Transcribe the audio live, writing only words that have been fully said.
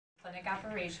Clinic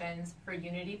Operations for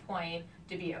UnityPoint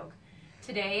Dubuque.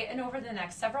 Today and over the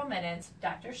next several minutes,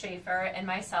 Dr. Shafer and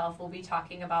myself will be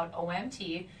talking about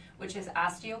OMT, which is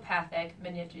Osteopathic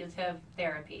Manipulative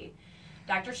Therapy.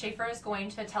 Dr. Shafer is going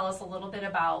to tell us a little bit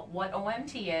about what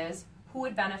OMT is, who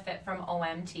would benefit from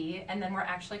OMT, and then we're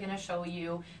actually going to show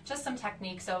you just some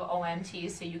techniques of OMT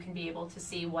so you can be able to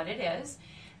see what it is.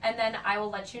 And then I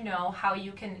will let you know how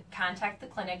you can contact the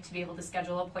clinic to be able to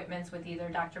schedule appointments with either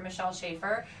Dr. Michelle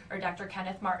Shafer or Dr.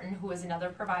 Kenneth Martin, who is another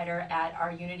provider at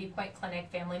our UnityPoint Clinic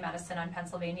Family Medicine on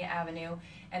Pennsylvania Avenue,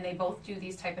 and they both do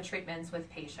these type of treatments with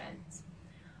patients.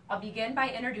 I'll begin by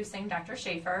introducing Dr.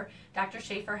 Shafer. Dr.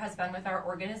 Shafer has been with our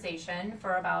organization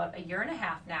for about a year and a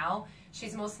half now.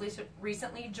 She's most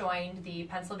recently joined the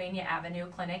Pennsylvania Avenue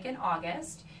Clinic in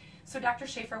August. So Dr.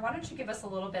 Shafer, why don't you give us a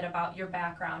little bit about your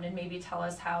background and maybe tell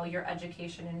us how your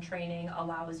education and training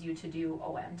allows you to do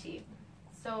OMT.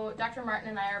 So Dr. Martin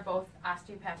and I are both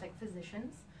osteopathic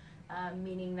physicians,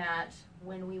 meaning that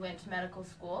when we went to medical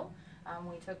school,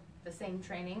 we took the same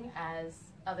training as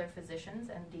other physicians,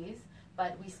 MDs,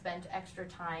 but we spent extra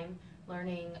time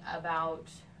learning about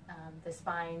the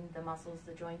spine, the muscles,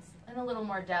 the joints in a little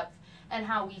more depth, and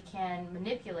how we can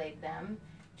manipulate them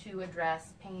to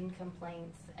address pain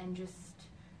complaints and just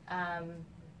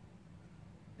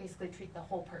basically treat the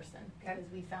whole person, because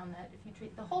we found that if you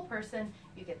treat the whole person,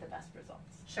 you get the best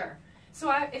results. Sure.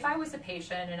 So if I was a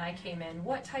patient and I came in,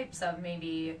 what types of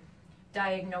maybe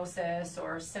diagnosis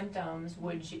or symptoms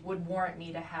would warrant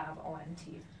me to have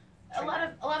OMT? A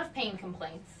lot of pain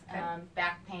complaints, okay.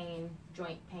 Back pain,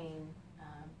 joint pain,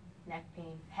 neck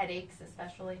pain, headaches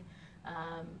especially,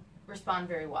 respond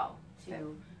very well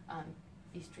to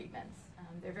these treatments.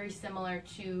 They're very similar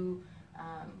to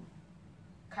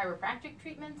chiropractic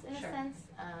treatments in a sense,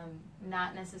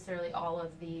 not necessarily all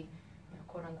of the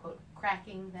quote-unquote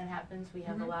cracking that happens. We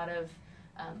have a lot of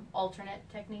alternate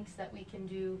techniques that we can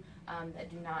do that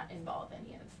do not involve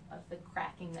any of the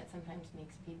cracking that sometimes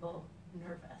makes people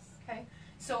nervous. Okay,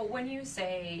 so when you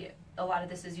say a lot of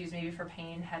this is used maybe for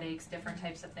pain, headaches, different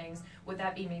types of things, would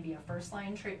that be maybe a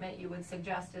first-line treatment you would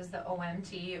suggest as the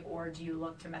OMT, or do you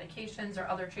look to medications or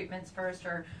other treatments first,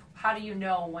 or how do you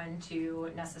know when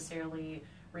to necessarily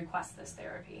request this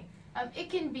therapy? It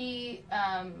can be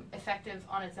effective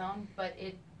on its own, but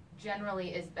it generally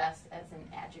is best as an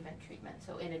adjuvant treatment,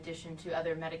 so in addition to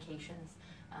other medications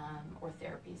or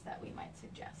therapies that we might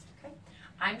suggest. Okay.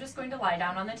 I'm just going to lie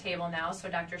down on the table now so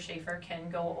Dr. Shafer can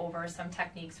go over some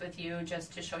techniques with you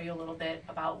just to show you a little bit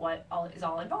about what is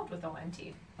all involved with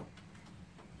OMT.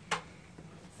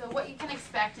 So what you can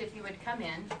expect if you would come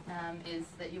in is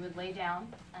that you would lay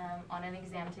down on an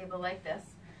exam table like this.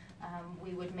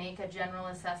 We would make a general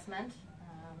assessment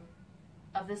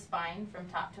of the spine from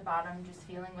top to bottom, just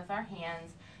feeling with our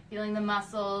hands, feeling the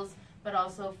muscles, but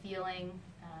also feeling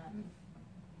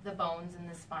the bones in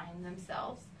the spine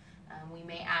themselves. We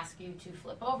may ask you to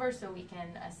flip over so we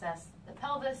can assess the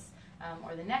pelvis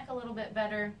or the neck a little bit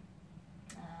better.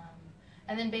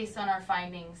 And then based on our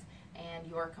findings and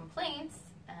your complaints,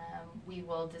 we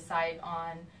will decide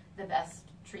on the best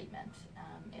treatment.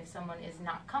 If someone is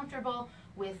not comfortable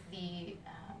with the,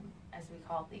 as we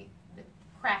call the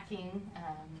cracking,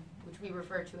 which we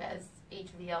refer to as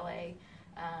HVLA,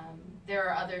 there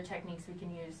are other techniques we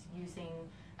can use using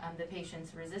the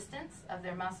patient's resistance of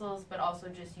their muscles, but also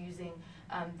just using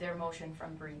their motion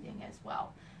from breathing as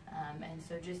well. And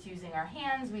so just using our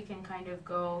hands, we can kind of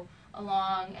go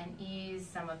along and ease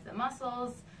some of the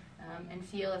muscles and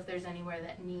feel if there's anywhere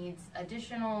that needs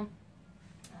additional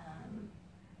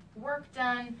work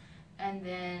done, and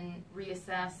then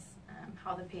reassess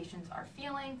how the patients are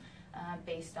feeling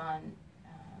based on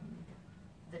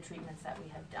the treatments that we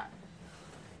have done.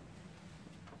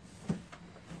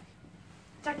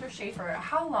 Dr. Shafer,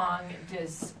 how long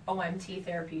does OMT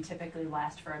therapy typically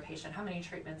last for a patient? How many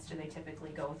treatments do they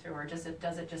typically go through, or does it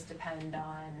just depend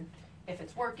on if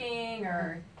it's working,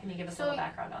 or can you give us a little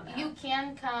background on that? You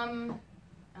can come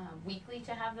weekly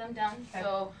to have them done. Okay.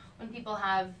 So when people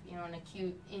have an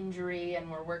acute injury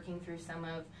and we're working through some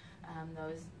of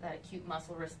that acute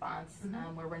muscle response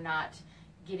where we're not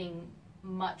getting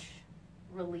much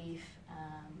relief,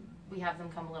 we have them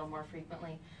come a little more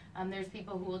frequently. There's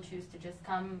people who will choose to just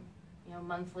come,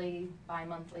 monthly,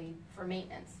 bi-monthly for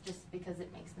maintenance, just because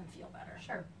it makes them feel better.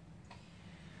 Sure.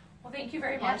 Well, thank you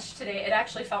very much today. It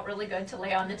actually felt really good to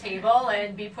lay on the table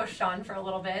and be pushed on for a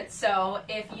little bit. So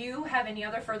if you have any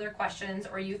other further questions,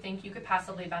 or you think you could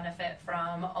possibly benefit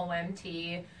from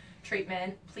OMT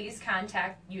treatment, please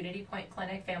contact UnityPoint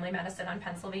Clinic Family Medicine on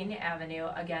Pennsylvania Avenue.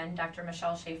 Again, Dr.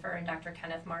 Michelle Shafer and Dr.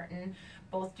 Kenneth Martin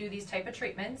both do these type of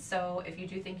treatments. So if you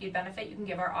do think you'd benefit, you can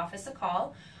give our office a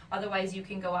call. Otherwise, you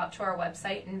can go out to our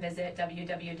website and visit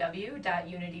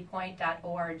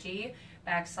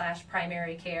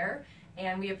www.unitypoint.org/primary care.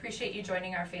 And we appreciate you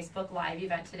joining our Facebook Live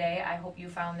event today. I hope you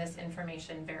found this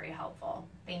information very helpful.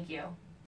 Thank you.